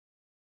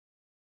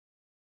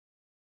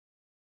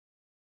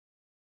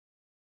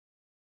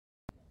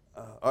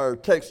Our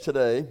text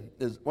today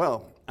is,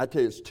 I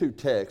tell you, it's two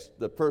texts.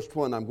 The first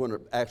one I'm going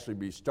to actually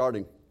be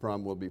starting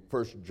from will be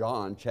 1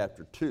 John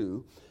chapter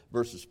 2,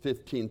 verses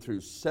 15 through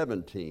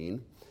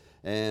 17.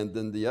 And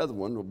then the other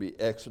one will be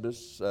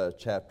Exodus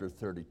chapter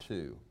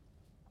 32.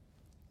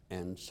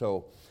 And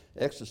so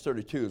Exodus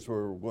 32 is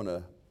where we're going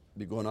to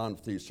be going on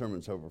with these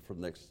sermons over for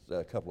the next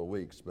couple of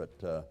weeks.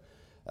 But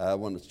I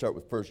want to start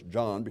with 1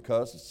 John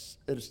because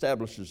it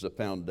establishes a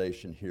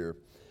foundation here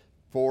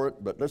for it.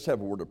 But let's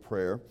have a word of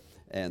prayer,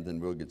 and then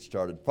we'll get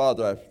started.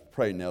 Father, I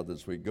pray now that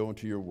as we go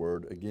into your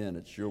word, again,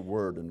 it's your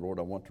word, and Lord,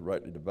 I want to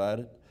rightly divide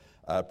it.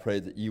 I pray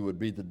that you would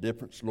be the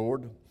difference,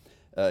 Lord,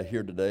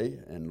 here today.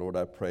 And Lord,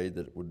 I pray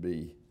that it would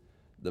be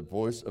the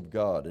voice of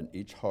God in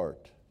each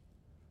heart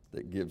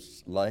that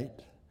gives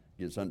light,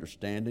 gives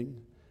understanding,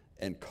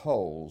 and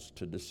calls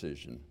to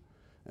decision.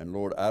 And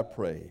Lord, I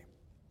pray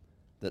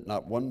that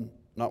not one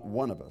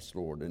of us,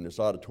 Lord, in this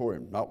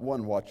auditorium, not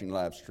one watching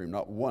live stream,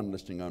 not one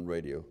listening on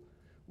radio,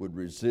 would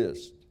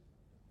resist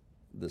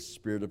the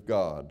Spirit of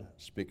God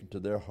speaking to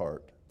their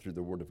heart through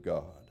the Word of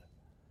God.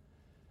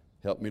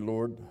 Help me,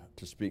 Lord,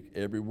 to speak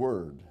every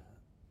word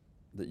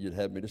that you'd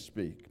have me to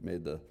speak. May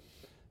the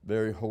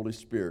very Holy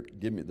Spirit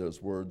give me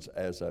those words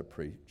as I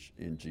preach.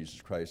 In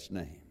Jesus Christ's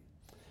name,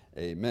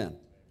 amen.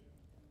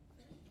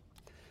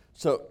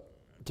 So,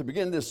 to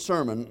begin this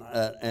sermon,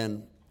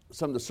 and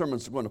some of the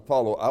sermons are going to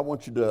follow, I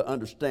want you to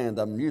understand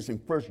I'm using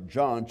 1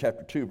 John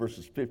chapter 2,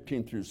 verses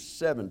 15 through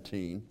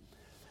 17,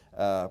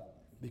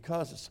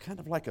 because it's kind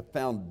of like a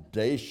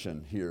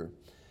foundation here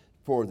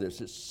for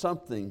this. It's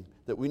something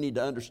that we need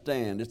to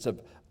understand. It's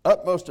of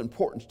utmost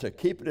importance to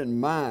keep it in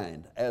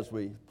mind as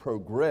we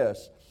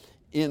progress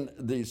in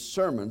these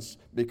sermons,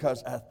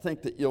 because I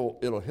think that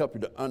it'll help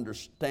you to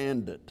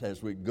understand it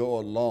as we go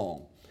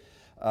along.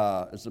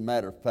 As a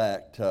matter of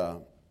fact, I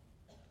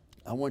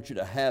want you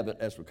to have it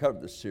as we cover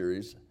this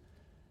series,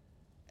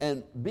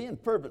 and be in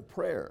fervent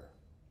prayer.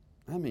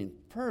 I mean,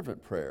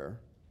 fervent prayer,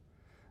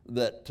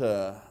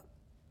 that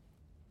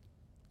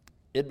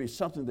it'd be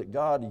something that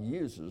God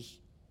uses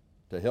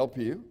to help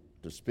you,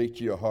 to speak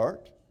to your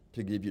heart,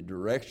 to give you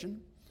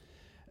direction,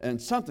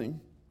 and something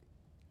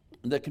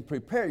that can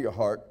prepare your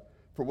heart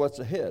for what's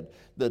ahead.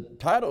 The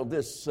title of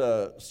this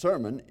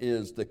sermon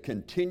is The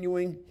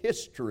Continuing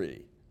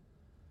History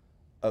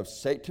of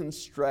Satan's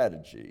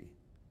Strategy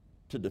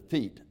to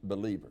Defeat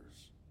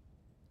Believers.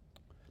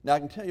 Now, I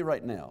can tell you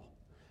right now,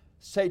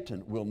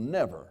 Satan will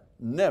never,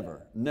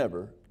 never,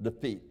 never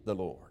defeat the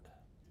Lord.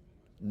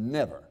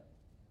 Never.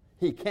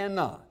 He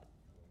cannot.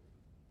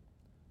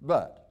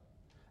 But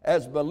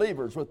as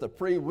believers with the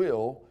free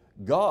will,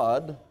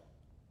 God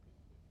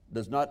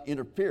does not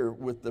interfere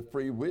with the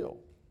free will.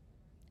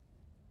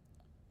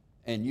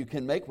 And you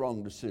can make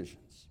wrong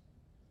decisions.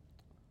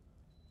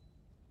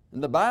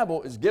 And the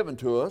Bible is given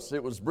to us.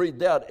 It was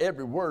breathed out,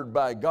 every word,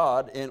 by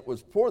God, and it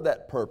was for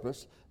that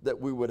purpose that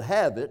we would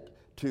have it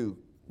to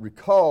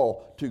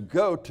recall, to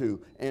go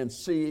to, and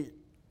see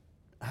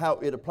how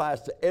it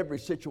applies to every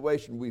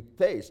situation we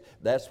face.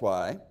 That's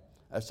why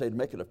I say to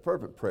make it a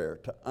fervent prayer,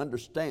 to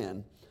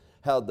understand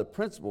how the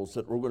principles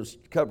that we're going to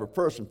cover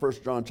first in 1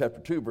 John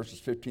chapter 2, verses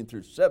 15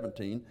 through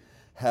 17,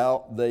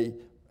 how they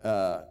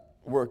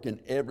work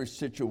in every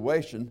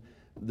situation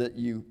that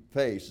you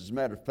face. As a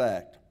matter of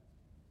fact,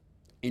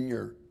 in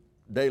your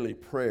daily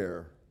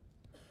prayer,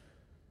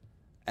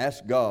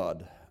 ask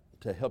God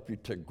to help you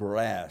to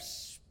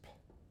grasp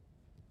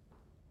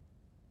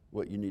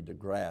what you need to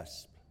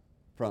grasp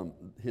from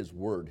His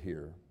Word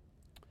here,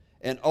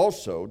 and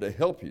also to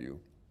help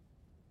you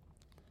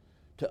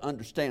to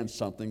understand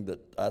something that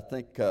I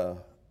think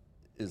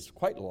is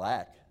quite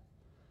lack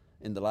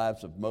in the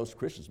lives of most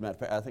Christians. Matter of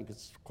fact, I think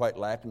it's quite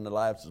lack in the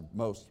lives of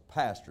most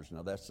pastors.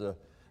 Now, that's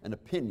an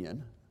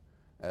opinion.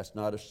 That's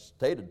not a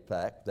stated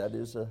fact. That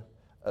is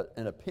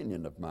an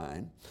opinion of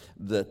mine,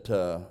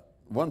 that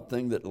one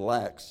thing that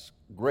lacks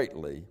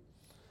greatly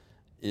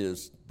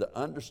is the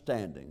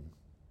understanding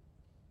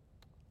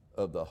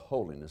of the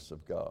holiness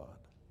of God.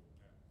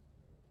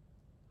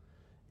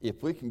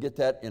 If we can get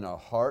that in our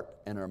heart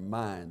and our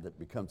mind, that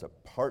becomes a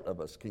part of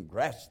us, can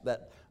grasp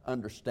that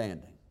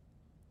understanding,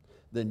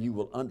 then you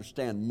will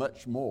understand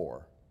much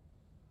more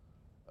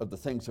of the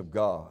things of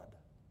God.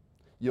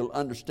 You'll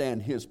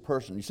understand His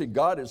person. You see,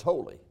 God is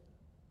holy.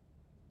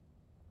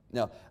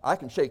 Now, I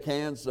can shake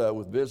hands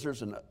with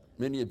visitors, and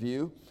many of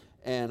you,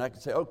 and I can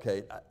say,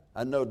 okay,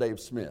 I know Dave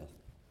Smith.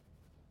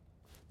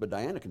 But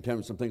Diana can tell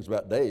me some things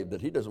about Dave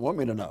that he doesn't want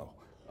me to know.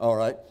 All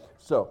right?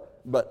 So,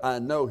 but I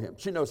know him.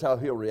 She knows how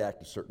he'll react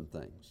to certain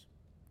things.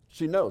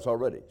 She knows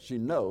already. She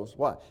knows.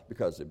 Why?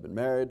 Because they've been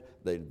married.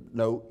 They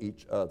know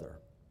each other.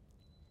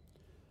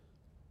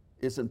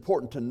 It's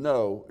important to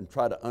know and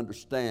try to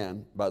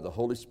understand, by the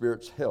Holy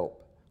Spirit's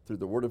help, through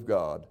the Word of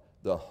God,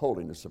 the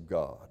holiness of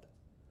God.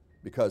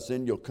 Because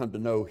then you'll come to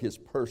know His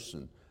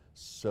person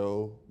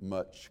so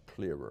much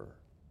clearer,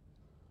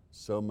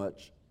 so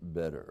much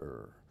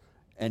better.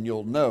 And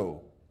you'll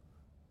know,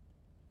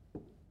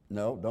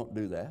 no, don't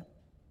do that.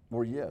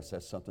 Or yes,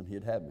 that's something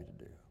He'd have me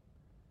to do.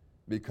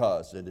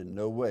 because it in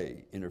no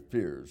way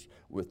interferes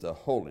with the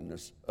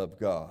holiness of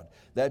God.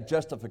 That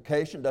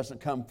justification doesn't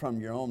come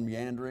from your own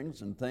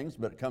meanderings and things,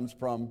 but it comes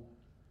from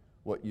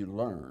what you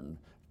learn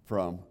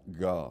from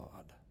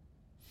God.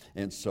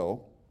 And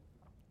so,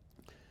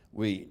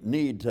 we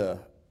need to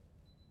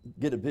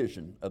get a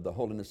vision of the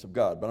holiness of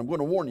God. But I'm going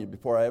to warn you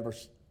before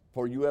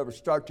you ever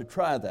start to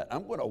try that.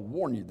 I'm going to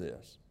warn you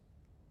this.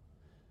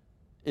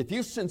 If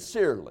you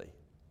sincerely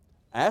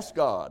ask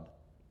God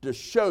to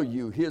show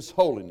you His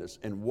holiness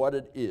and what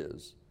it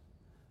is,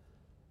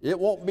 it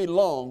won't be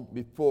long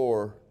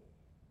before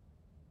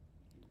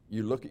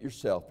you look at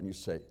yourself and you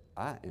say,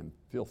 I am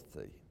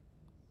filthy.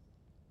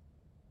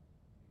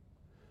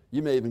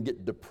 You may even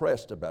get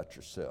depressed about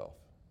yourself.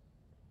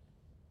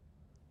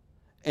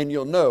 And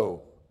you'll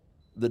know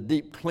the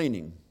deep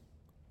cleaning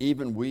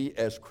even we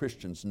as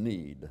Christians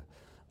need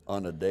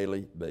on a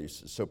daily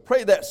basis. So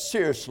pray that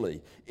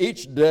seriously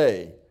each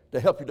day to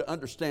help you to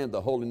understand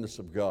the holiness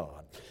of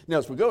God. Now,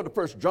 as we go to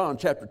 1 John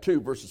chapter 2,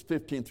 verses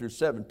 15 through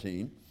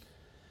 17,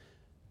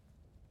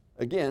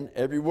 again,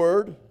 every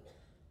word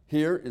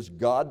here is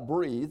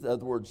God-breathed. In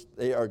other words,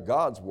 they are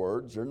God's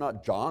words. They're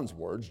not John's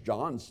words.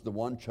 John's the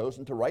one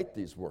chosen to write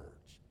these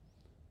words.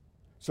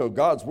 So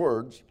God's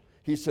words,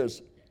 he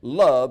says,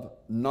 love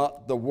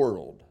not the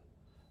world,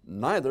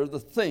 neither the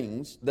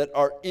things that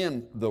are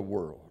in the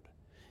world.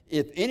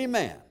 If any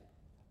man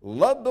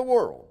love the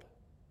world,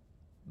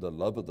 the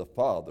love of the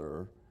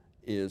Father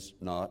is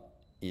not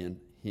in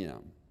him.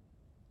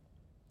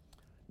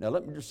 Now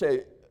let me just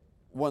say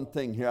one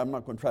thing here. I'm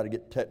not going to try to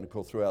get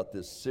technical throughout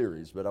this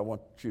series, but I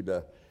want you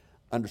to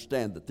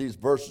understand that these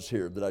verses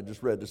here that I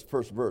just read, this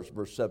first verse,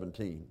 verse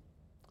 17,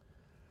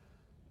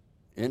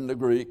 in the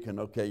Greek, and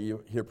okay,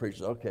 you hear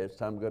preachers, okay, it's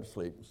time to go to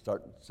sleep,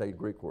 start to say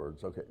Greek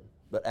words, okay.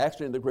 But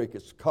actually in the Greek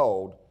it's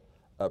called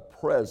a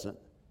present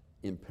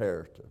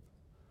imperative.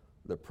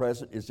 The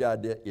present is the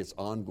idea, it's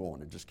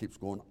ongoing. It just keeps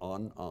going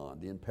on and on.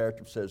 The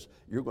imperative says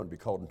you're going to be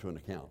called into an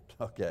account,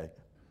 okay?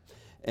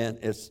 And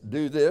it's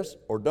do this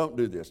or don't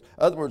do this. In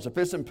other words, if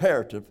it's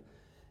imperative,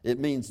 it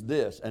means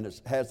this, and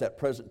it has that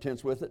present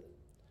tense with it.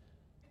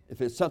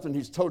 If it's something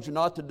he's told you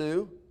not to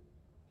do,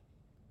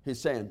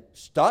 he's saying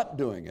stop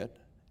doing it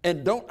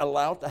and don't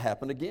allow it to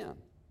happen again.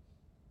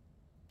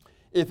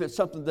 If it's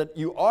something that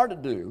you are to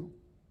do,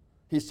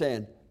 he's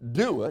saying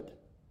do it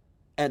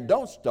and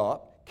don't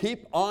stop.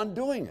 Keep on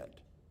doing it.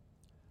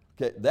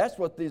 Okay, that's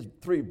what these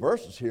three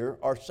verses here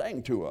are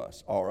saying to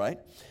us, all right?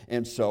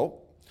 And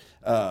so,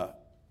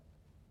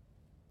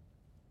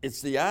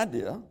 it's the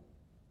idea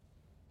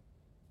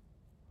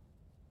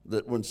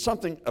that when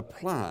something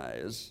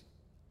applies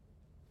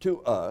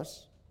to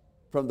us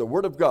from the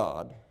Word of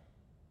God,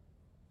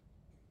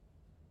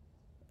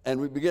 and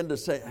we begin to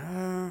say,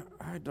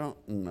 I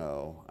don't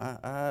know,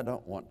 I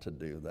don't want to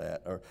do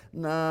that, or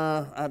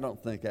nah, I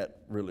don't think that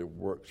really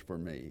works for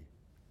me.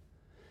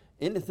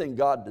 Anything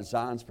God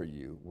designs for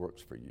you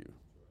works for you.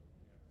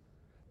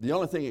 The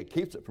only thing that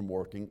keeps it from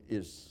working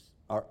is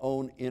our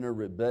own inner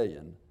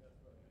rebellion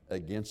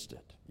against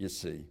it, you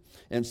see.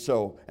 And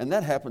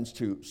that happens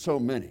to so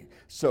many.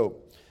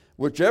 So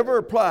whichever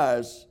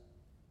applies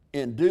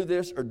in do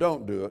this or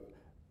don't do it,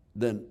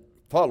 then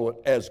follow it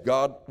as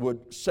God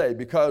would say,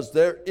 because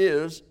there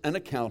is an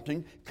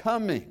accounting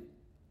coming.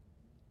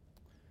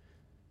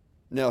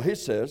 Now he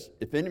says,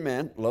 if any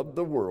man love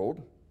the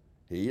world,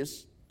 he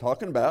is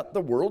talking about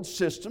the world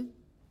system,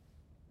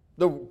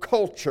 the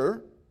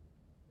culture,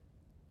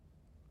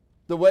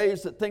 the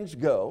ways that things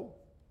go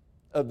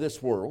of this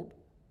world.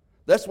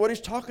 That's what he's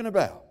talking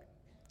about.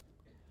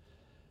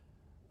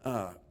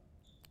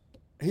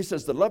 He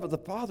says the love of the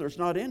Father is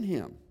not in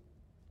him.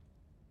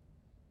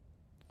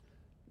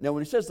 Now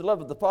when he says the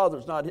love of the Father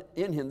is not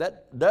in him,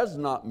 that does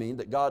not mean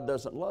that God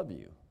doesn't love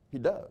you. He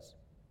does.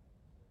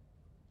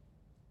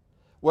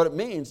 What it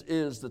means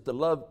is that the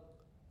love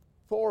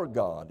for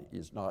God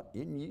is not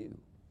in you.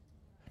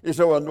 You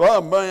say,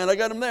 well, man, I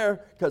got him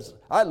there because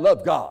I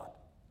love God.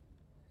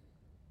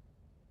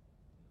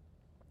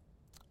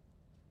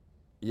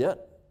 Yet,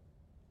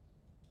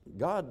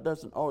 God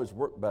doesn't always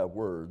work by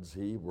words.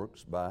 He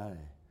works by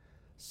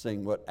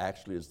saying what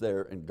actually is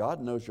there, and God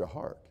knows your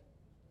heart.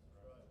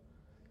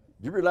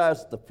 Do you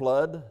realize in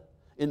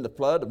the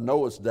flood of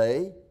Noah's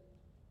day,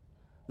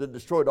 that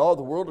destroyed all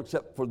the world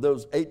except for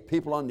those 8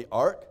 people on the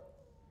ark?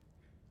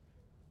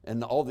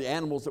 And all the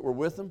animals that were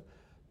with them,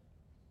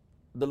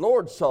 the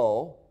Lord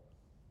saw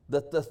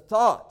that the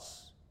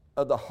thoughts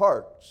of the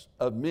hearts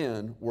of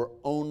men were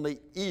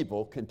only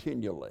evil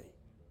continually.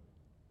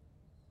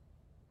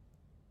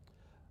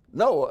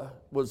 Noah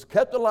was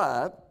kept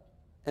alive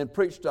and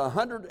preached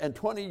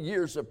 120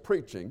 years of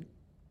preaching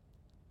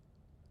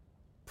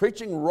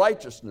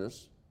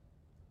righteousness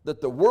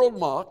that the world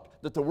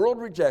mocked, that the world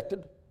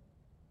rejected,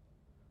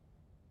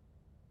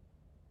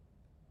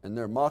 and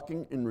their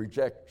mocking and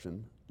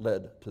rejection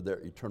led to their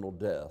eternal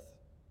death.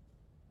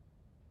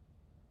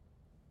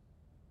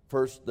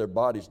 First, their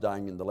bodies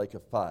dying in the lake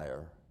of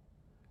fire,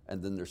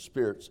 and then their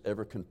spirits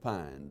ever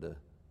confined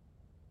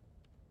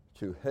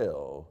to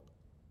hell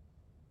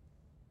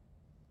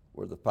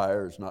where the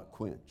fire is not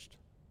quenched,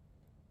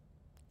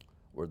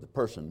 where the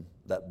person,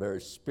 that very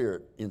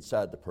spirit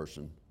inside the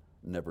person,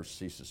 never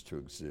ceases to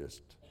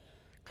exist.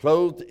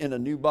 Clothed in a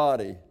new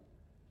body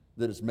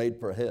that is made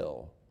for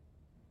hell,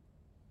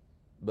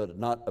 but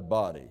not a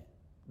body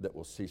that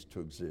will cease to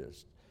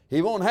exist.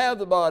 He won't have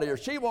the body, or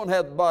she won't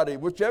have the body,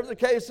 whichever the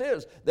case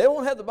is. They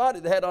won't have the body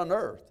they had on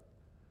earth.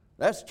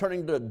 That's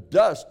turning to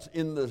dust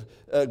in the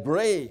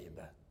grave.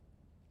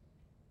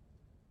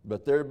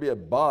 But there'll be a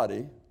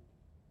body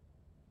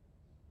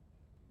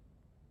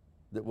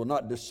that will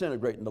not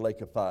disintegrate in the lake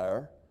of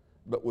fire,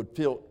 but would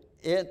feel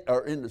in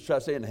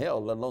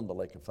hell, let alone the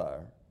lake of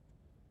fire,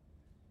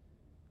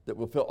 that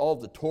will feel all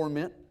the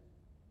torment,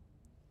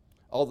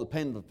 all the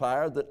pain of the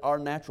fire that our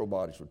natural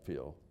bodies would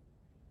feel,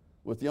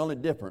 with the only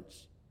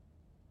difference,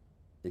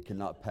 it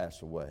cannot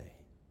pass away.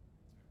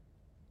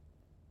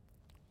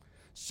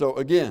 So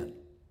again,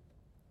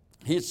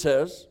 he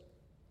says,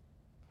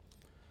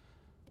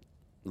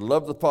 the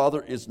love of the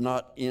Father is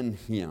not in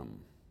him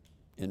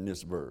in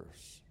this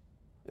verse.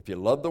 If you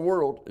love the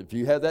world, if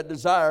you have that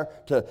desire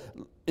to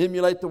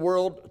emulate the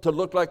world, to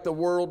look like the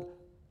world,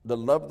 the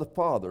love of the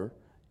Father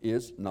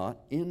is not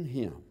in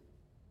him.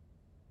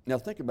 Now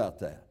think about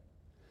that.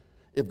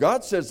 If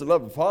God says the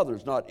love of the Father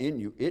is not in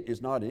you, it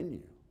is not in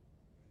you.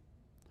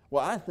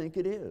 Well, I think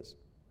it is.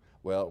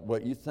 Well,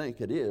 what you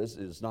think it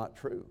is not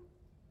true.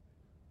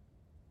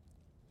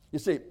 You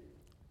see,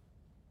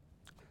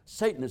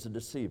 Satan is a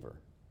deceiver.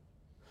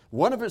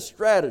 One of his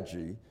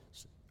strategies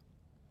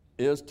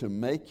is to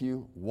make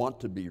you want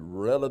to be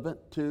relevant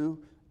to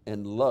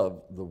and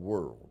love the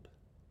world.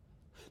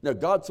 Now,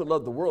 God so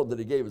loved the world that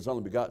he gave his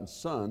only begotten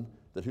Son,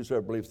 that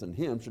whosoever believeth in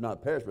him should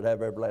not perish but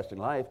have everlasting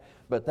life.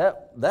 But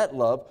that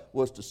love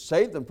was to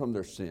save them from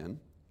their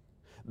sin.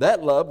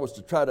 That love was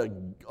to try to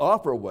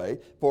offer a way,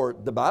 for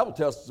the Bible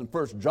tells us in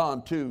 1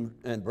 John 2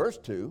 and verse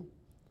 2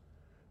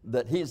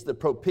 that he's the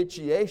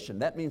propitiation.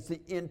 That means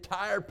the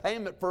entire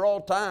payment for all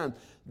time.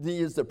 He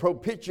is the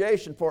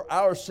propitiation for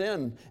our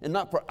sin, and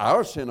not for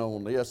our sin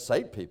only as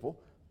saved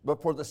people,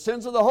 but for the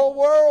sins of the whole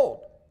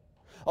world.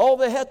 All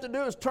they have to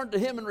do is turn to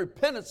him in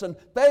repentance and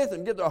faith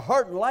and give their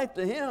heart and life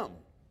to him.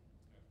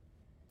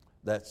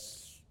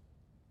 That's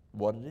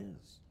what it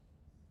is.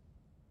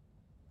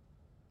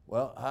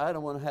 Well, I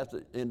don't want to have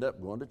to end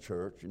up going to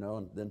church,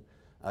 and then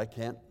I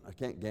can't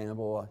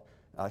gamble.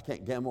 I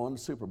can't gamble on the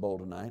Super Bowl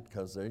tonight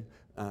because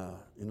I'm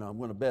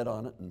going to bet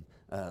on it, and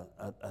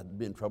I'd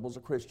be in trouble as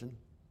a Christian.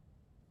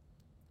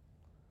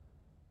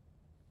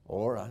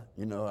 Or,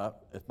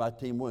 if my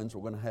team wins,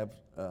 we're going to have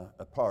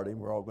a party.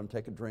 We're all going to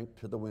take a drink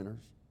to the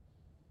winners.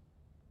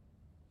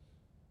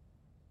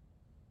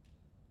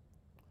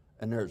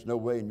 And there's no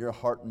way in your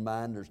heart and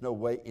mind, there's no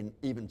way in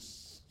even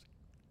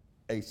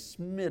a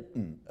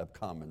smitten of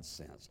common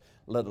sense,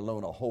 let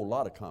alone a whole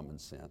lot of common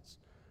sense,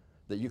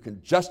 that you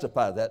can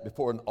justify that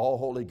before an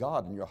all-holy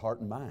God in your heart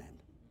and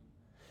mind.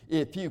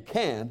 If you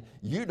can,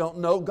 you don't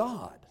know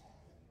God.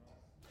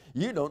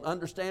 You don't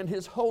understand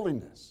his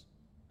holiness.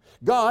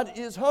 God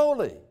is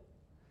holy.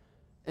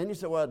 And you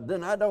say, well,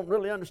 then I don't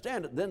really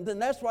understand it. Then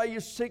that's why you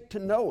seek to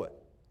know it.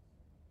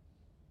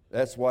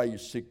 That's why you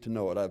seek to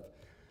know it.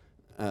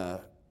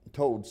 I've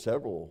told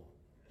several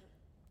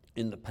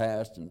in the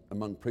past and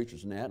among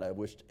preachers and that, I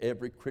wished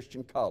every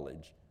Christian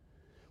college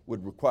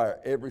would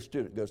require every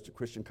student who goes to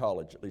Christian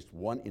college at least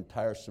one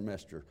entire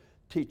semester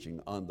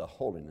teaching on the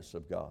holiness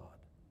of God.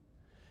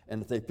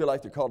 And if they feel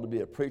like they're called to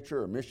be a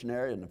preacher or a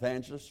missionary, an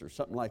evangelist or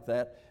something like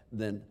that,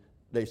 then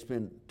they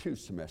spend 2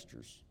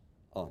 semesters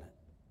on it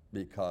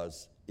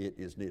because it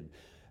is needed.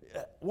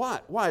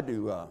 Why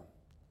do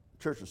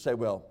churches say,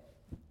 well,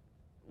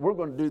 we're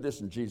going to do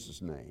this in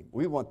Jesus' name.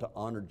 We want to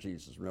honor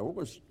Jesus. Now, we're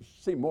going to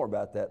see more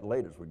about that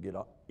later as we get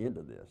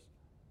into this.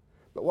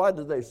 But why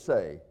do they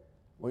say,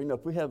 well,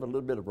 if we have a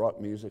little bit of rock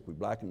music, we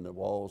blacken the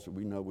walls, or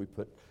we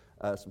put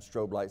some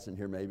strobe lights in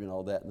here maybe and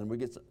all that, and then we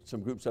get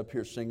some groups up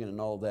here singing and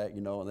all that,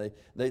 and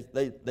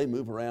they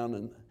move around,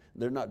 and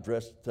they're not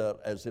dressed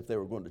as if they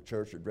were going to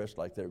church or dressed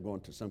like they were going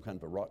to some kind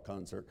of a rock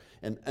concert,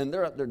 and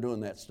they're up there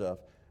doing that stuff,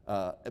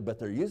 but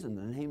they're using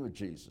the name of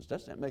Jesus.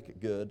 Doesn't that make it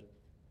good?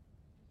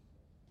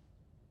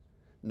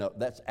 No,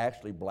 that's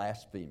actually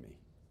blasphemy.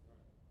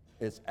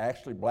 It's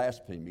actually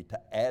blasphemy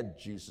to add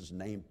Jesus'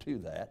 name to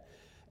that.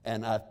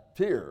 And I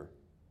fear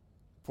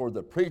for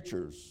the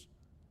preachers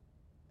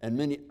and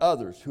many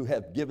others who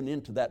have given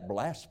into that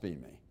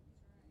blasphemy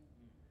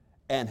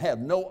and have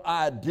no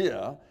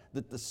idea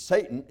that the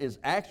Satan is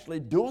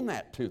actually doing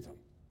that to them.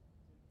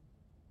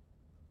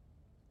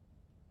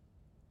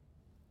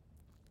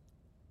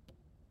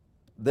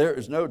 There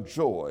is no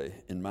joy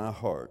in my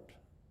heart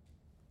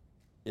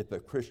if a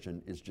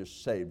Christian is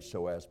just saved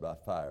so as by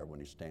fire when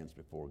he stands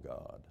before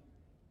God.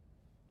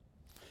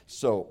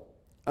 So,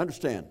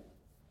 understand,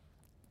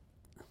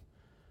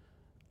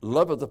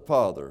 love of the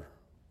Father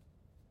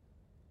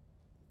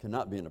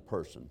cannot be in a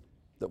person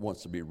that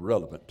wants to be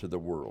relevant to the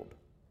world.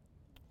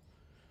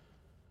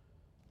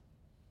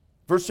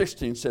 Verse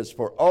 16 says,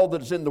 for all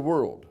that is in the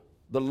world,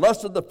 the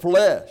lust of the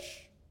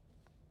flesh,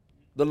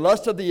 the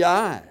lust of the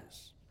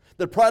eyes,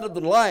 The pride of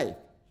the life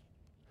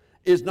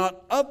is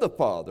not of the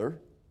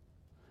Father,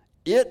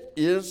 it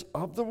is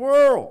of the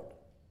world.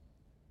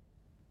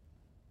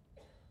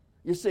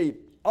 You see,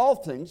 all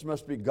things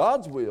must be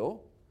God's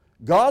will,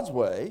 God's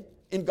way,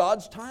 in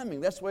God's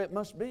timing. That's the way it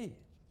must be.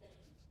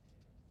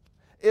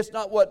 It's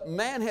not what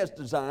man has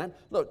designed.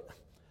 Look,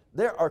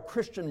 there are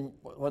Christian,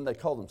 when they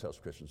call themselves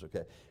Christians,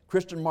 okay,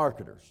 Christian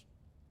marketers.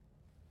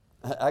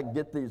 I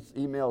get these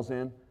emails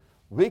in.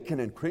 We can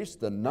increase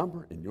the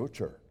number in your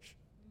church.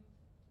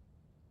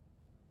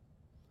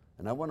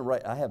 And I want to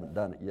write, I haven't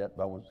done it yet,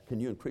 but can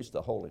you increase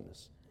the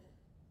holiness?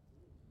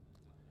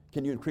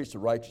 Can you increase the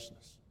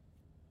righteousness?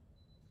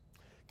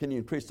 Can you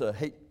increase the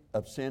hate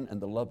of sin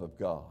and the love of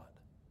God?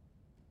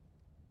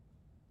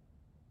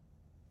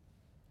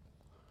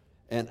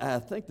 And I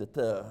think that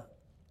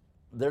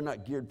they're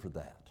not geared for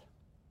that,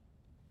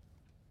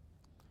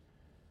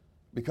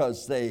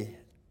 because they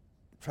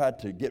tried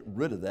to get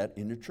rid of that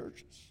in the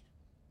churches.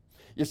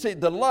 You see,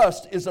 the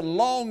lust is a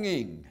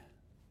longing,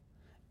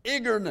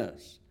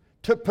 eagerness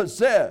to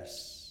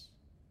possess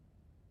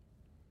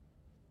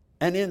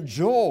and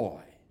enjoy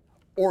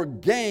or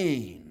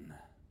gain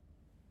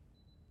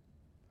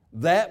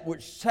that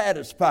which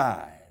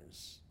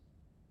satisfies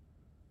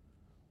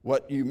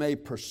what you may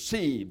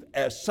perceive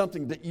as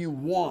something that you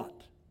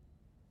want.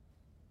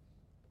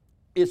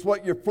 It's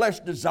what your flesh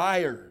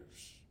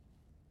desires,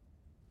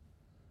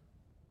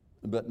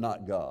 but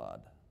not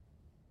God.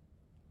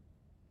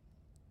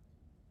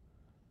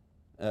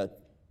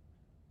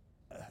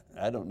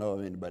 I don't know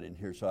of anybody in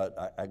here, so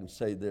I can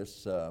say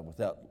this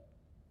without,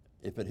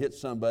 if it hits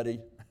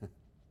somebody,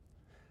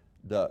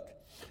 duck.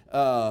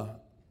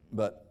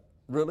 But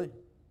really,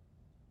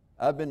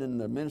 I've been in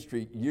the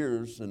ministry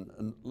years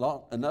and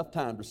enough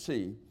time to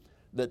see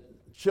that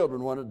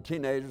children wanted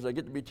teenagers, they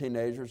get to be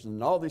teenagers,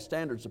 and all these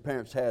standards the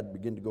parents had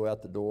begin to go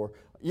out the door.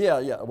 Yeah,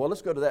 well,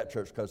 let's go to that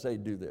church because they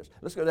do this.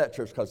 Let's go to that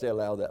church because they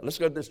allow that. Let's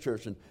go to this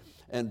church.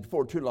 And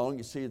before too long,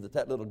 you see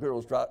that little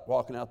girl's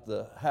walking out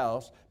the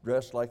house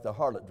dressed like the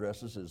harlot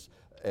dresses,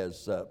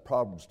 as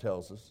Proverbs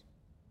tells us.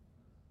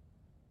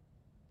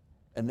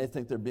 And they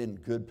think they're being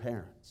good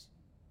parents.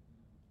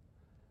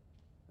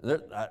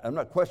 I'm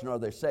not questioning are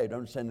they saved.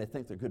 I'm just saying they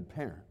think they're good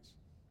parents.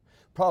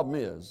 Problem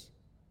is,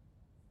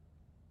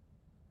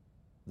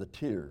 the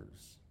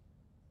tears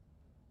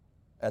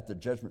at the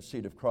judgment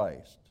seat of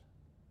Christ,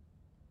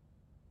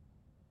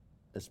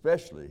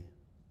 especially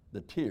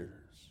the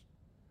tears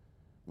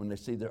when they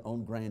see their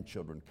own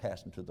grandchildren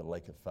cast into the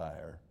lake of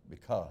fire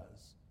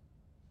because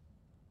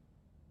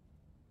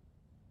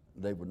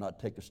they would not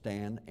take a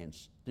stand and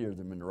steer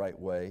them in the right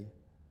way.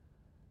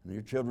 And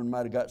your children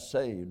might have got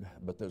saved,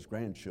 but those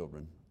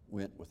grandchildren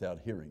went without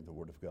hearing the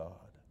Word of God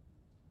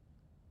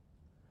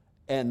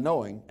and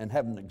knowing and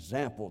having an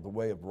example of the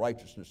way of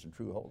righteousness and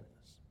true holiness.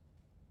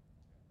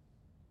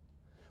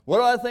 What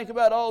do I think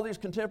about all these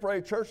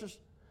contemporary churches?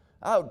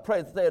 I would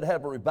pray that they'd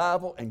have a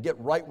revival and get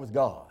right with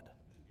God.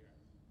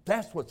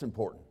 That's what's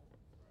important.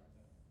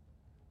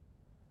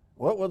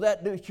 What will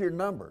that do to your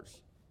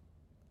numbers?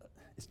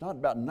 It's not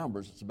about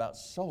numbers, it's about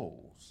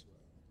souls.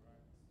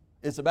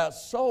 It's about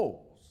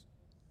souls.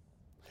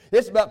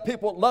 It's about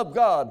people that love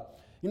God.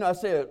 You know, I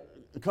say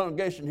a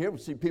congregation here, we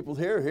see people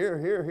here,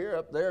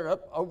 up there,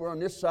 up over on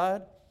this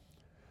side.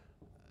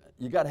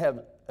 You got to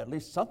have at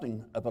least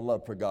something of a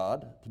love for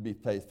God to be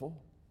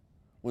faithful.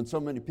 When so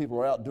many people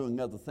are out doing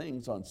other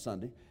things on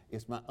Sunday,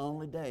 it's my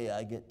only day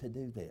I get to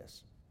do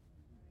this.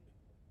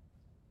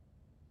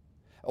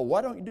 Oh,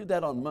 why don't you do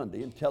that on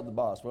Monday and tell the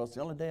boss, well, it's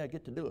the only day I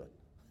get to do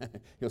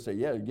it. He'll say,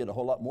 yeah, you get a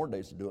whole lot more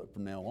days to do it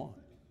from now on.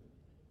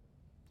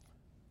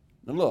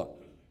 Now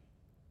look,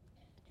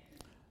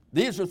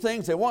 these are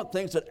things, they want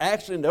things that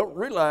actually don't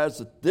realize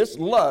that this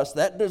lust,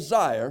 that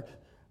desire,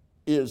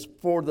 is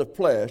for the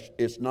flesh,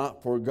 it's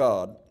not for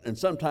God. And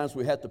sometimes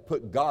we have to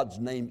put God's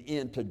name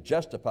in to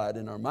justify it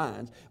in our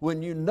minds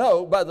when you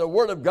know by the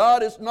Word of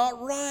God it's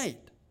not right.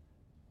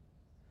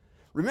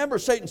 Remember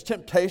Satan's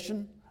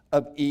temptation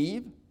of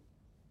Eve?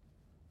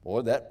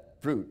 Boy, that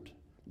fruit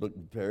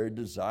looked very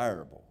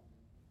desirable.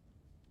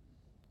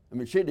 I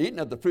mean, she had eaten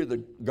of the fruit of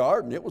the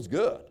garden, it was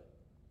good.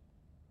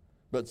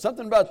 But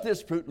something about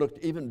this fruit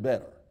looked even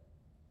better.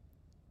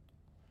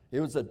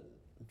 It was a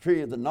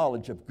tree of the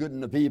knowledge of good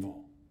and of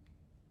evil.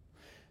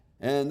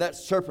 And that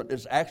serpent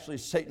is actually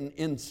Satan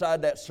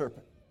inside that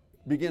serpent,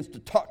 begins to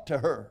talk to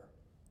her.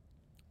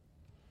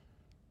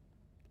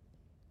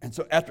 And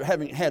so after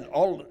having had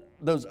all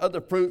those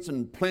other fruits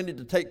and plenty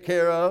to take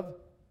care of,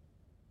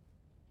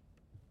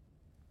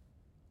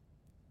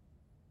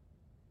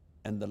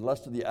 and the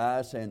lust of the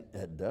eye saying,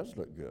 it does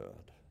look good.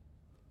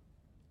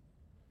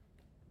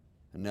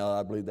 And now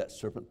I believe that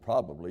serpent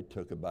probably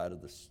took a bite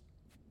of the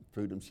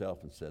fruit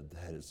himself and said,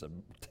 that is the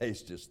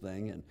tastiest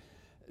thing. And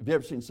have you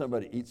ever seen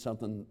somebody eat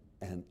something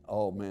and,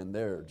 oh man,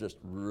 they're just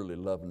really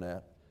loving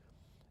that,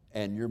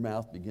 and your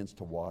mouth begins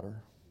to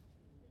water?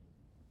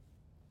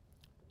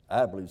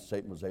 I believe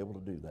Satan was able to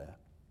do that.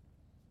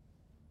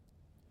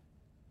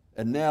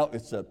 And now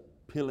it's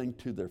appealing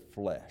to their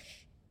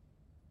flesh.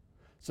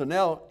 So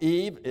now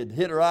Eve, it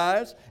hit her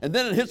eyes, and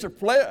then it hits her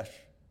flesh.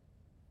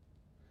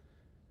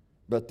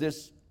 But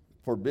this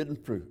forbidden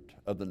fruit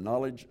of the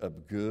knowledge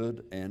of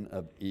good and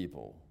of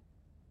evil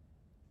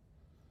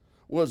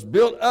was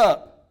built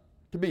up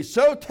to be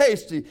so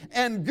tasty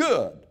and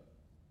good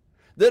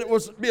that it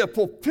was to be a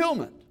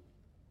fulfillment.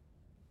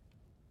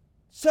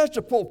 Such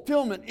a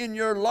fulfillment in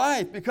your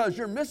life because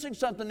you're missing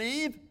something,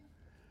 Eve.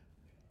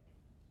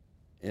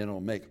 And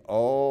it'll make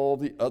all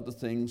the other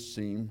things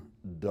seem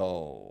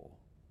dull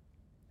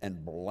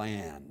and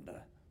bland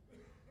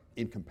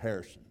in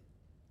comparison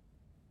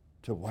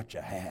to what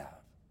you have.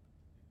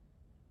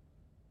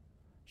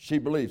 She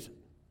believes it.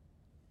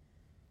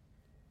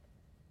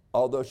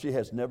 Although she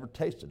has never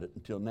tasted it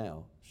until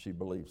now, she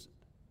believes it.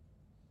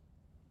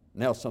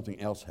 Now something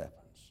else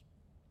happens.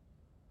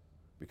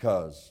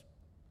 Because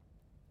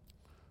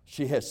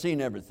she has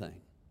seen everything.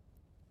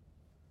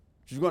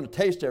 She's going to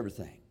taste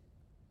everything.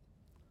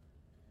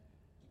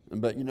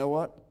 But you know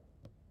what?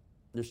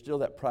 There's still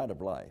that pride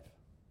of life.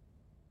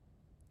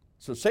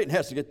 So Satan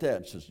has to get that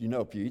and says,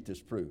 if you eat this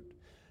fruit,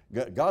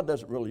 God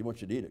doesn't really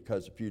want you to eat it,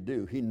 because if you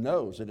do, He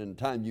knows that in the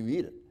time you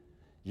eat it,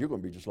 you're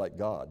going to be just like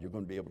God. You're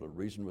going to be able to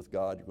reason with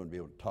God. You're going to be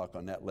able to talk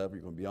on that level.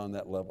 You're going to be on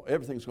that level.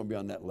 Everything's going to be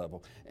on that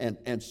level.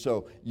 And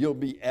so you'll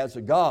be as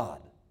a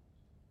God.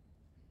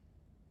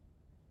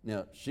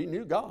 Now, she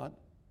knew God.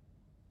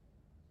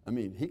 I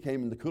mean, He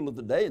came in the cool of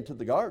the day into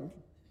the garden.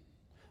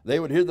 They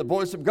would hear the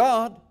voice of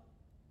God.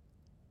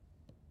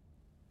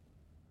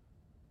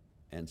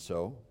 And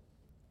so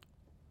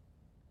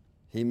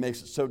He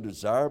makes it so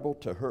desirable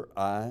to her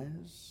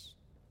eyes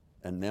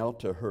and now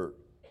to her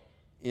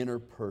inner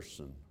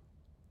person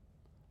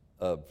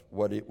of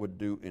what it would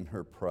do in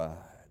her pride.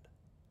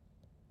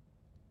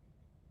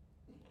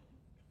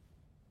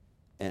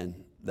 And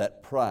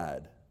that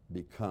pride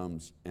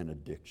becomes an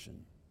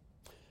addiction.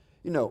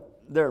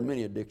 There are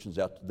many addictions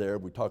out there.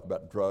 We talk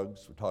about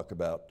drugs. We talk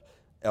about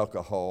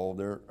alcohol.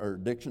 There are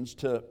addictions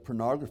to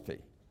pornography.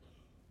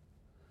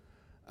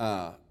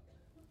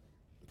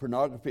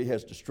 Pornography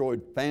has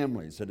destroyed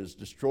families. It has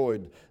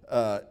destroyed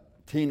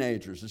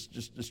teenagers. It's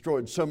just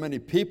destroyed so many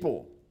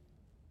people.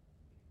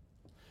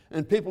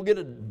 And people get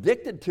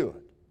addicted to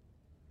it.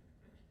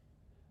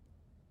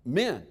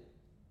 Men.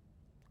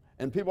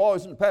 And people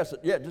always in the past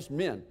said, just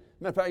men.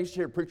 Matter of fact, I used to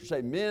hear preachers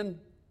say, men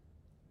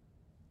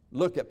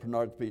look at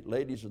pornography.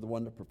 Ladies are the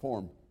ones that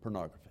perform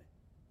pornography.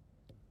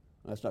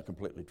 That's not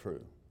completely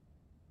true.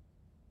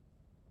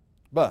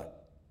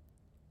 But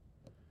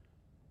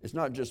it's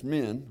not just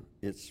men,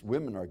 it's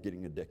women are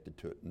getting addicted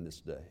to it in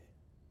this day. If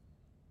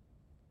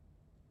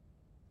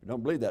you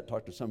don't believe that,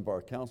 talk to some of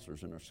our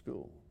counselors in our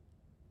school.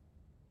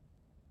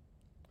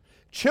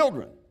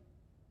 Children.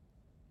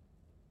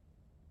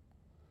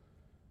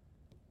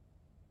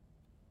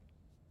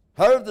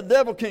 However the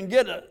devil can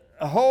get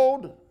a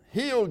hold,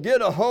 he'll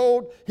get a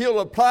hold,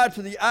 he'll apply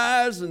to the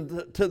eyes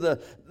and to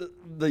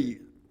the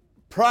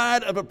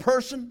pride of a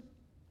person,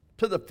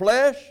 to the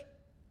flesh,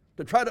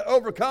 to try to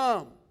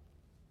overcome.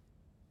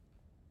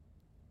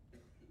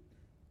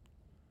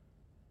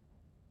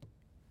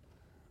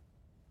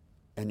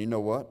 And you know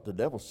what? The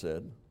devil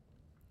said,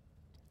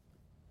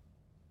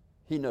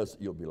 he knows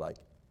that you'll be like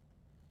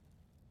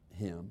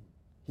him.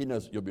 He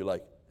knows that you'll be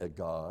like a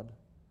God.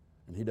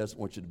 And he doesn't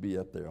want you to be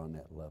up there on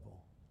that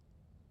level.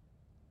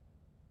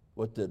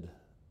 What did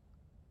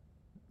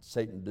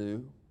Satan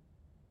do?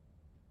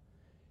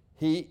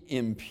 He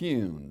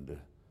impugned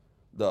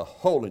the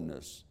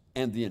holiness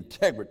and the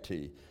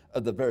integrity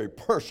of the very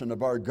person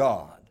of our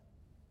God,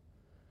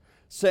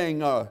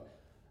 saying,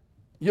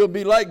 you'll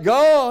be like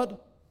God,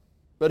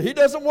 but He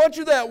doesn't want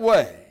you that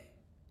way.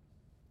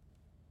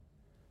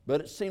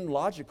 But it seemed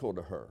logical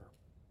to her.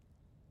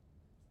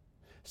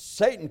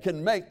 Satan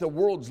can make the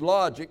world's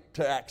logic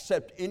to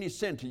accept any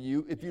sin to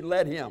you if you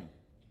let him.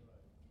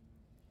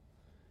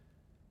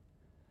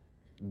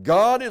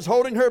 God is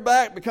holding her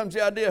back, becomes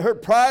the idea. Her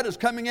pride is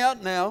coming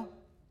out now.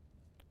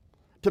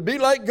 To be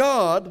like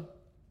God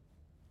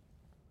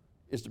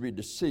is to be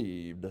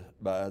deceived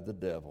by the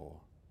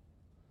devil,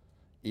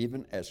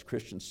 even as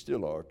Christians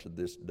still are to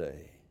this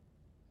day.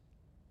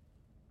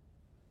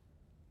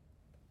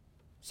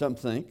 Some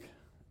think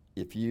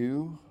if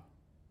you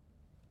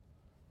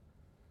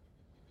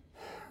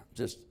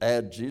just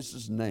add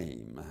Jesus'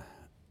 name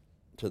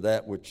to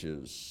that which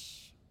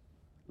is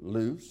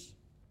loose,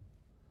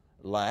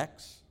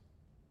 lax,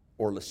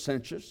 or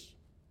licentious,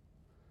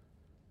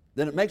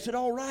 then it makes it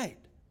all right.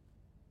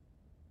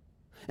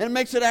 And it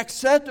makes it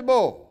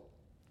acceptable.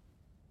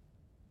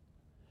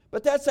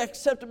 But that's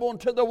acceptable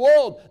to the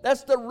world.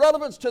 That's the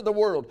relevance to the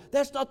world.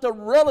 That's not the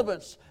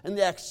relevance and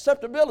the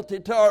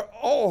acceptability to our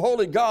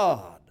all-holy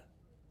God.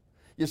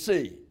 You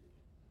see,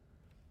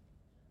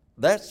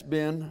 that's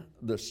been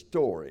the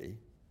story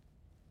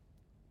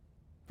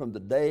from the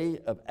day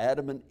of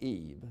Adam and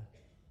Eve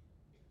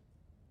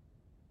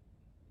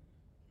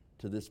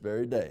to this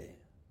very day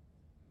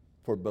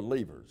for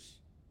believers,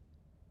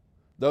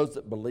 those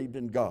that believed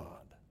in God.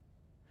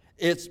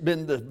 It's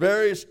been the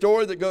very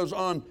story that goes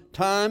on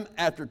time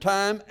after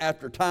time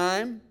after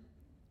time.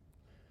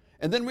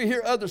 And then we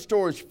hear other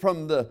stories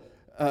from the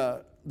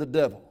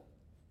devil.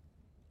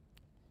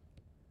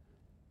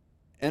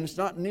 And it's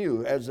not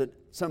new as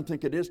some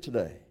think it is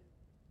today.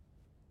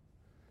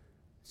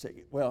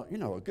 Say, well,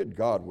 a good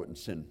God wouldn't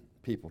send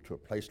people to a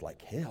place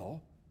like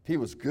hell. If he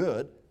was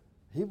good,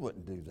 he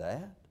wouldn't do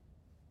that.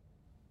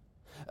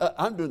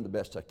 I'm doing the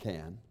best I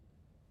can.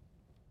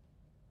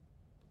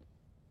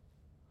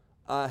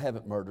 I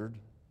haven't murdered.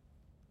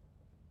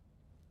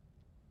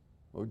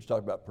 We just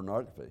talked about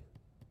pornography.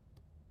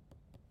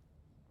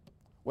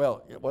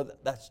 Well,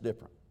 that's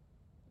different.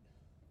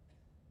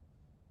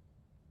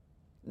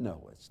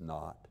 No, it's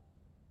not.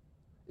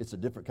 It's a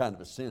different kind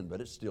of a sin, but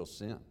it's still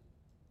sin.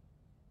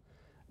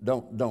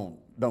 Don't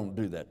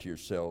do that to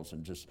yourselves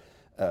and just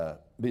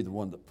be the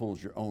one that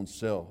fools your own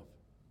self.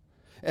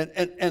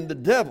 And the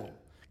devil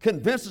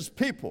convinces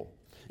people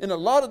in a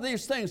lot of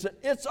these things that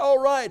it's all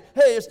right.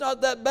 Hey, it's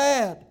not that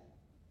bad.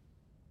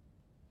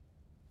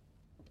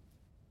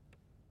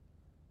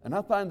 And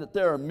I find that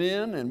there are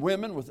men and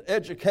women with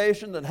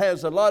education that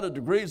has a lot of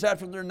degrees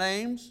after their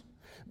names.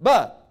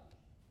 But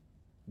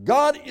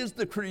God is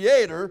the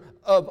creator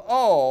of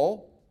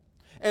all,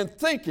 and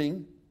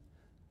thinking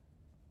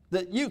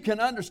that you can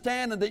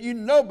understand and that you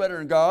know better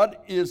than God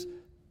is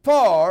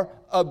far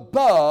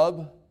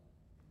above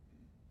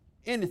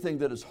anything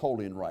that is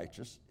holy and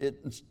righteous. It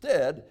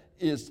instead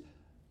is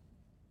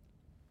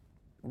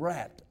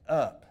wrapped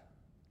up,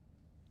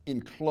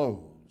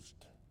 enclosed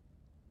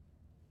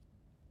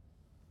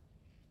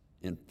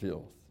in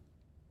filth.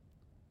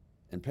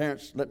 And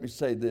parents, let me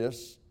say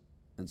this,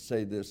 and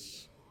say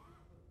this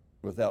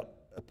without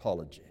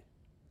apology.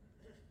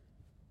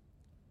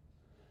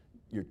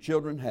 Your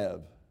children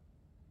have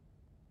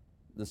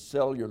the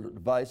cellular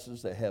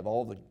devices. They have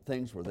all the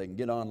things where they can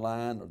get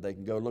online, or they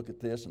can go look at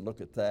this and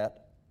look at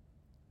that.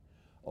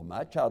 Oh,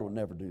 my child will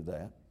never do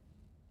that.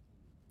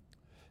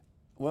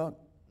 Well,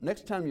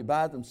 next time you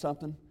buy them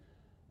something,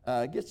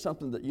 get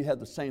something that you have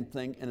the same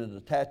thing and it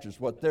attaches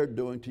what they're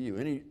doing to you.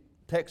 Any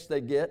text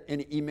they get,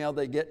 any email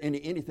they get,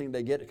 anything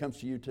they get, it comes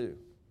to you too.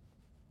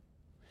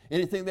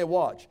 Anything they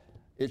watch,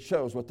 it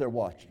shows what they're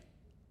watching.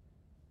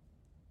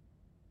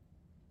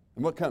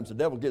 And what comes? The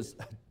devil gives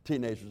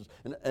teenagers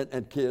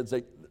and kids,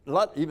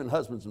 even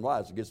husbands and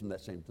wives, it gives them that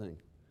same thing.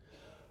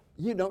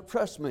 You don't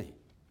trust me.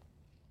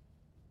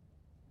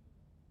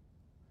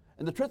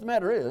 And the truth of the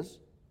matter is,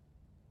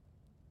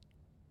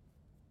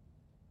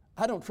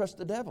 I don't trust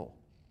the devil.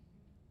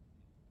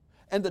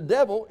 And the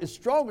devil is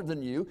stronger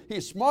than you.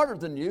 He's smarter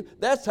than you.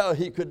 That's how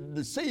he could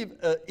deceive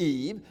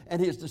Eve, and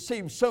he has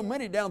deceived so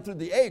many down through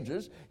the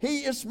ages. He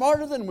is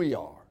smarter than we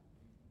are.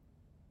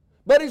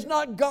 But he's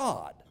not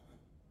God.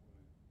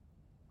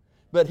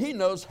 But he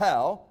knows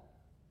how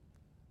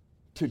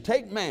to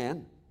take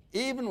man,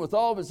 even with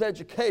all of his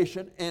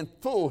education, and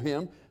fool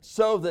him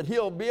so that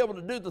he'll be able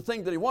to do the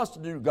thing that he wants to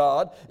do to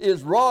God,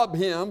 is rob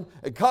him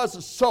and cause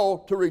his soul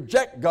to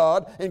reject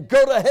God and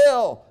go to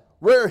hell,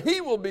 where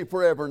he will be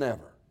forever and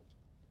ever.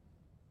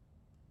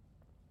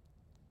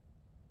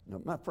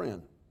 Now, my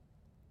friend,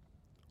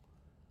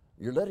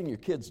 you're letting your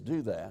kids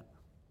do that.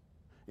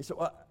 You say,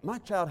 well, my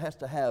child has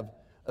to have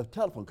a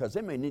telephone because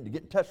they may need to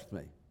get in touch with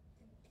me.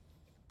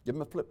 Give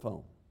them a flip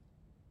phone.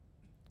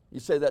 You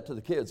say that to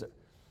the kids.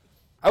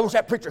 I wish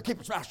that preacher would keep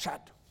his mouth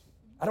shut.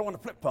 I don't want a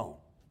flip phone.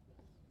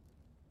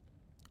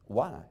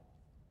 Why?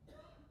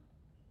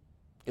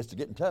 It's to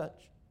get in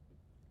touch.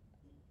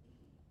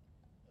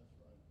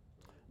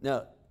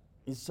 Now,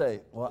 you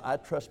say, well, I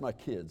trust my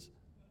kids.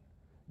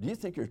 Do you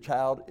think your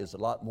child has a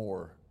lot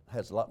more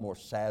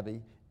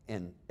savvy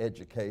and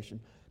education?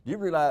 Do you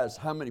realize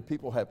how many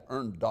people have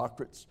earned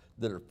doctorates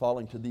that are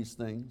falling to these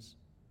things?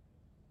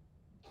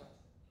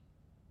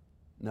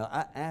 Now,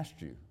 I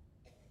asked you,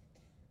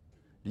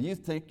 do you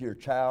think your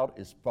child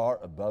is far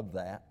above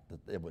that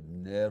they would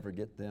never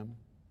get them?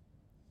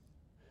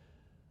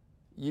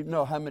 You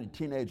know how many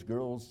teenage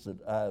girls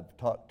that I've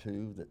talked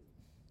to that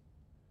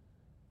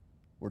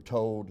were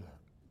told,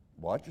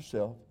 watch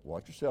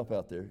yourself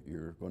out there,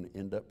 you're going to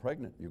end up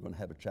pregnant, you're going to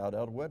have a child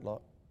out of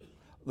wedlock.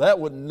 That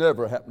would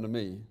never happen to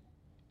me,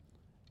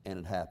 and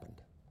it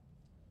happened.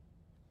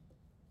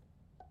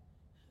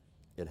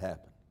 It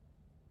happened.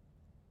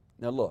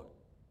 Now look,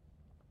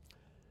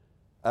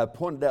 I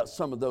pointed out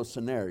some of those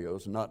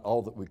scenarios, not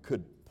all that we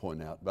could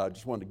point out, but I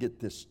just wanted to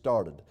get this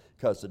started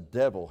because the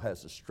devil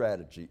has a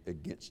strategy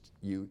against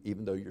you,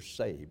 even though you're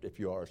saved, if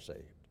you are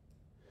saved.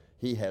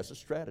 He has a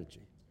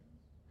strategy.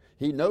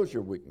 He knows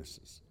your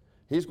weaknesses.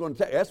 He's going to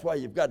tell you. That's why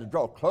you've got to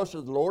draw closer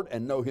to the Lord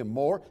and know Him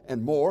more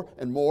and more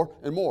and more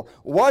and more.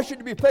 Why should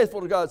you be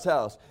faithful to God's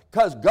house?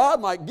 Because God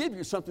might give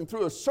you something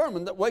through a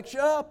sermon that wakes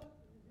you up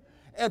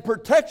and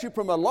protects you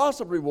from a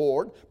loss of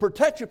reward,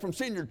 protects you from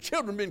seeing your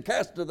children being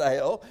cast into the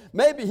hell.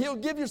 Maybe He'll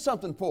give you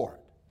something for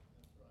it.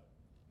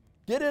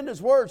 Get in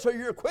His Word so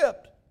you're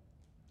equipped.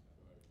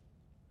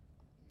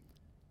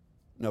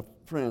 Now,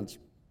 friends,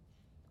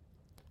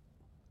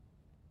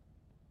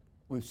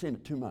 we've seen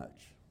it too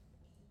much.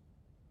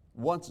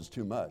 Once is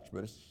too much,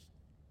 but it's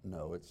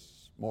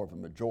more of a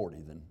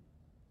majority than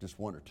just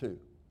one or two.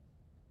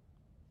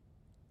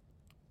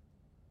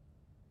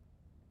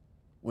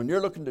 When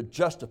you're looking to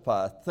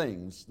justify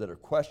things that are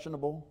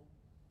questionable,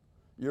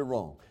 you're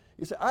wrong.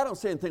 You say, I don't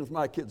see anything with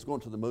my kids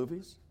going to the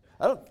movies.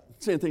 I don't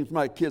see anything with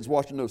my kids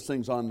watching those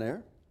things on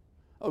there.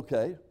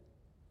 Okay.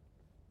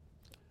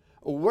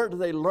 Where do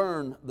they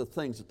learn the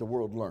things that the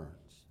world learns?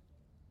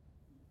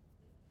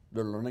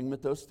 They're learning them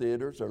at those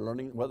theaters. They're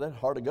learning, well, it's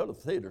hard to go to the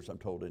theaters, I'm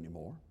told,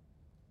 anymore.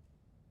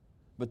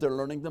 But they're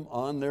learning them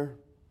on their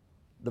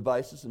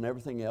devices and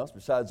everything else,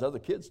 besides other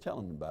kids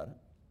telling them about it.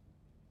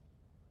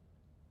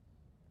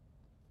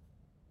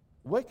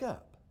 Wake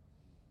up.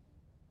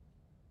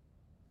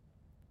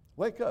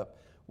 Wake up.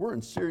 We're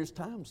in serious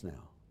times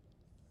now.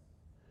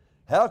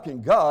 How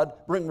can God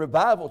bring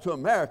revival to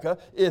America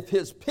if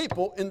His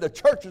people in the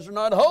churches are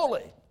not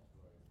holy?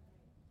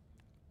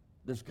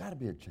 There's got to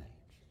be a change.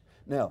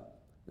 Now,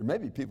 there may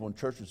be people in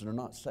churches that are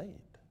not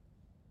saved.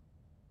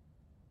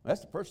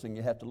 That's the first thing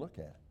you have to look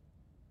at.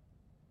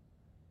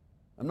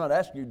 I'm not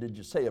asking you, did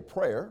you say a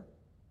prayer?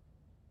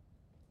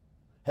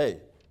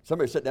 Hey,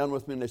 somebody sat down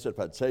with me and they said if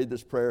I'd say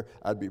this prayer,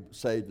 I'd be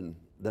saved and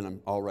then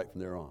I'm all right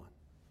from there on.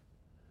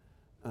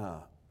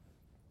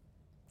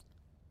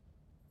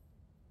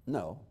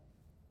 No.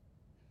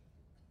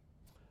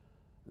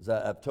 As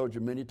I've told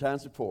you many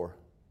times before,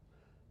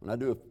 when I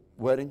do a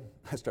wedding,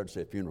 I started to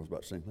say funerals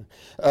about the same thing,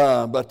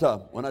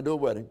 but when I do a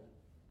wedding,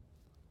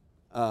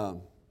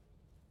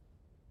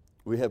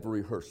 we have a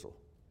rehearsal.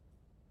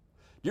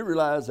 Do you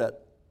realize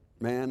that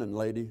man and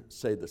lady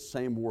say the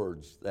same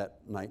words that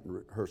night in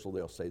rehearsal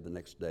they'll say the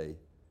next day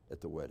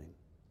at the wedding?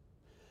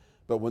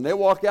 But when they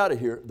walk out of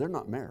here, they're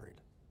not married.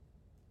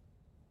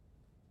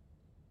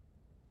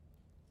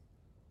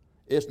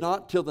 It's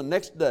not till the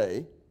next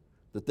day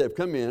that they've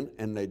come in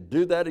and they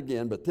do that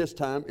again, but this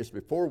time it's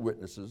before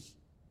witnesses.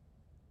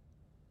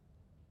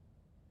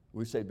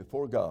 We say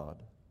before God.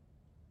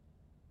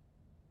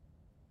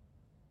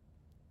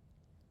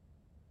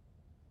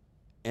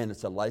 And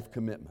it's a life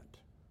commitment.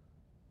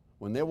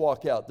 When they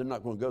walk out, they're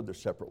not going to go their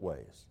separate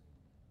ways.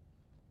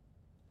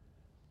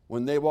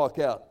 When they walk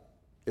out,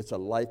 it's a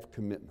life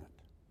commitment.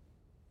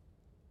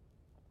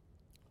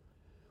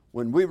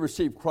 When we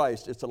receive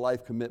Christ, it's a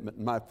life commitment.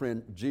 And my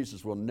friend,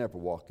 Jesus will never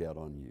walk out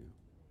on you.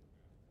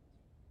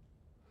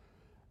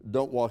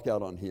 Don't walk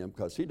out on Him,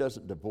 because He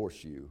doesn't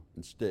divorce you.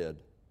 Instead,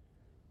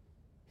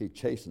 He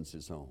chastens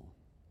His own.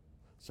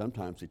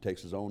 Sometimes He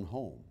takes His own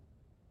home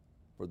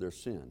for their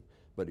sin,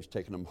 but He's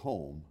taking them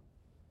home,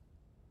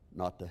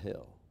 not to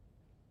hell.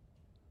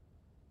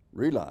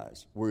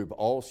 Realize we've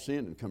all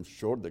sinned and come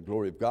short of the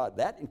glory of God.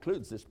 That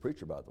includes this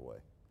preacher, by the way.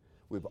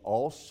 We've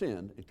all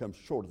sinned and come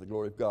short of the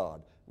glory of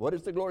God. What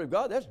is the glory of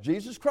God? That's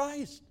Jesus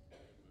Christ.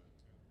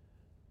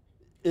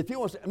 If you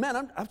want to say,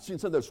 man, I've seen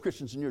some of those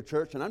Christians in your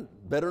church and I'm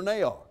better than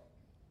they are.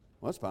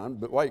 Well, that's fine,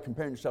 but why are you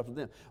comparing yourself to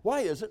them?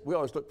 Why is it we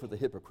always look for the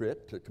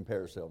hypocrite to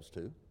compare ourselves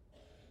to?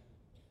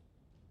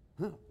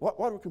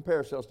 Why do we compare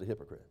ourselves to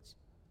hypocrites?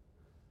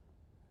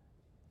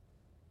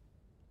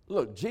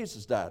 Look,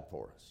 Jesus died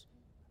for us,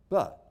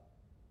 but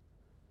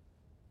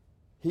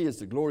He is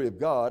the glory of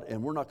God,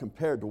 and we're not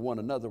compared to one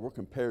another. We're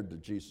compared to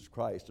Jesus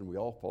Christ, and we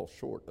all fall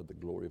short of the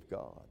glory of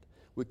God.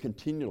 We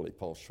continually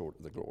fall short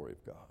of the glory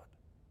of God.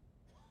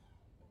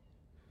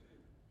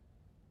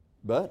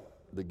 But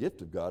the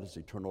gift of God is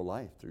eternal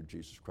life through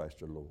Jesus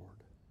Christ our Lord.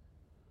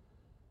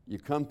 You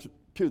come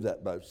to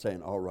that by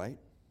saying, all right,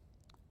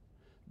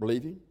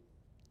 believing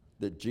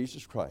that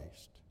Jesus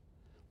Christ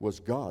was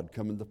God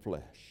come in the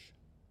flesh.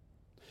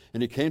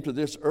 And He came to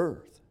this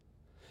earth.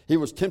 He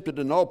was tempted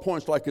in all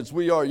points like as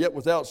we are, yet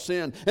without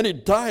sin. And He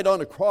died on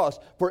the cross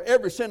for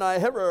every sin I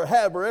ever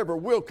have or ever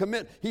will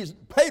commit. He's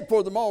paid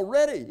for them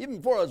already, even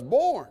before I was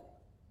born.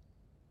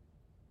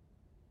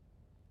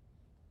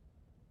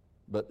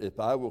 But if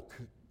I will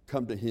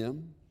come to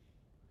Him,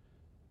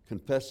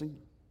 confessing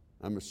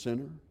I'm a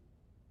sinner,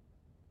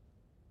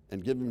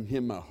 and giving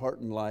Him my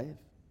heart and life,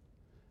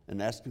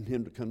 and asking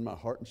Him to come to my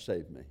heart and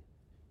save me,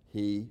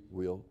 He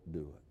will do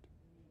it.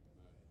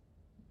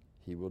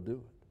 He will do it.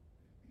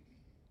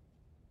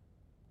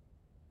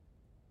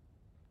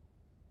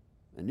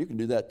 And you can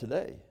do that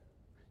today.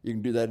 You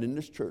can do that in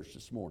this church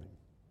this morning.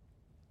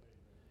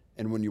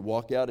 And when you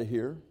walk out of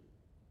here,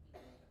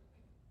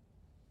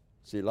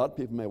 see, a lot of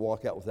people may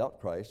walk out without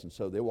Christ, and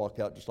so they walk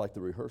out just like the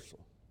rehearsal.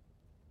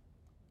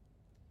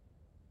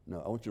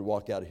 No, I want you to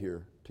walk out of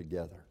here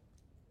together.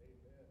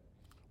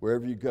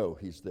 Wherever you go,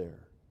 He's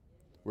there.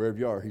 Wherever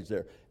you are, He's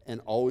there.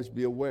 And always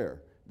be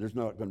aware, there's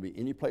not going to be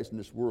any place in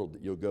this world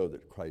that you'll go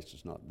that Christ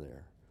is not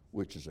there,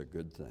 which is a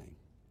good thing.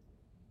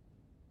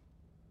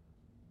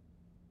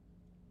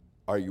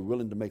 Are you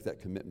willing to make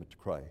that commitment to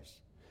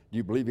Christ? Do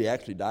you believe He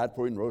actually died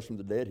for you and rose from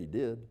the dead? He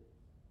did.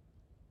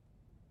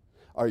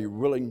 Are you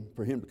willing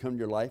for Him to come to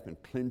your life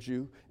and cleanse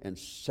you and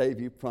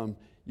save you from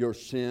your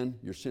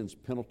sin's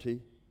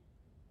penalty,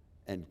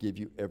 and give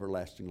you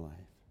everlasting life?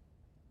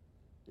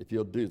 If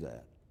you'll do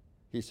that,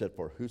 He said,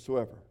 for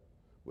whosoever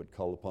would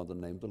call upon the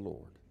name of the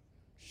Lord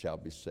shall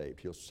be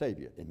saved. He'll save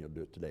you, and He'll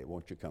do it today.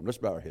 Won't you come? Let's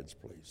bow our heads,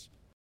 please.